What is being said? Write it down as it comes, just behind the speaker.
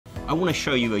I want to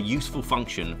show you a useful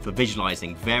function for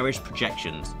visualizing various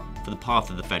projections for the path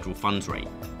of the federal funds rate.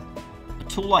 A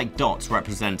tool like DOTS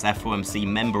represents FOMC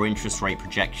member interest rate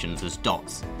projections as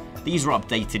dots. These are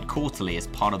updated quarterly as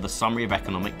part of the Summary of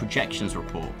Economic Projections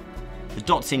report. The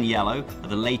dots in yellow are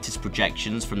the latest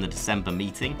projections from the December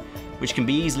meeting, which can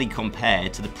be easily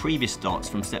compared to the previous dots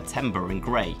from September in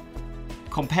grey.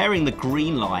 Comparing the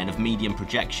green line of median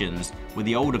projections with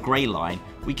the older grey line,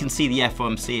 we can see the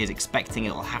FOMC is expecting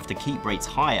it will have to keep rates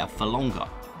higher for longer.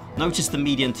 Notice the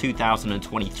median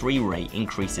 2023 rate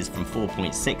increases from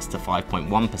 4.6 to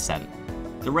 5.1%.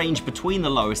 The range between the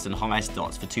lowest and highest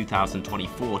dots for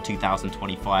 2024,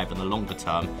 2025 and the longer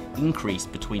term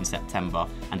increased between September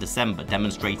and December,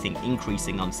 demonstrating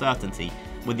increasing uncertainty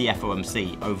with the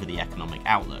FOMC over the economic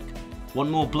outlook. Want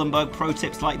more Bloomberg Pro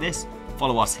tips like this?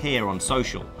 Follow us here on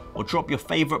social or drop your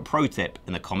favourite pro tip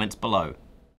in the comments below.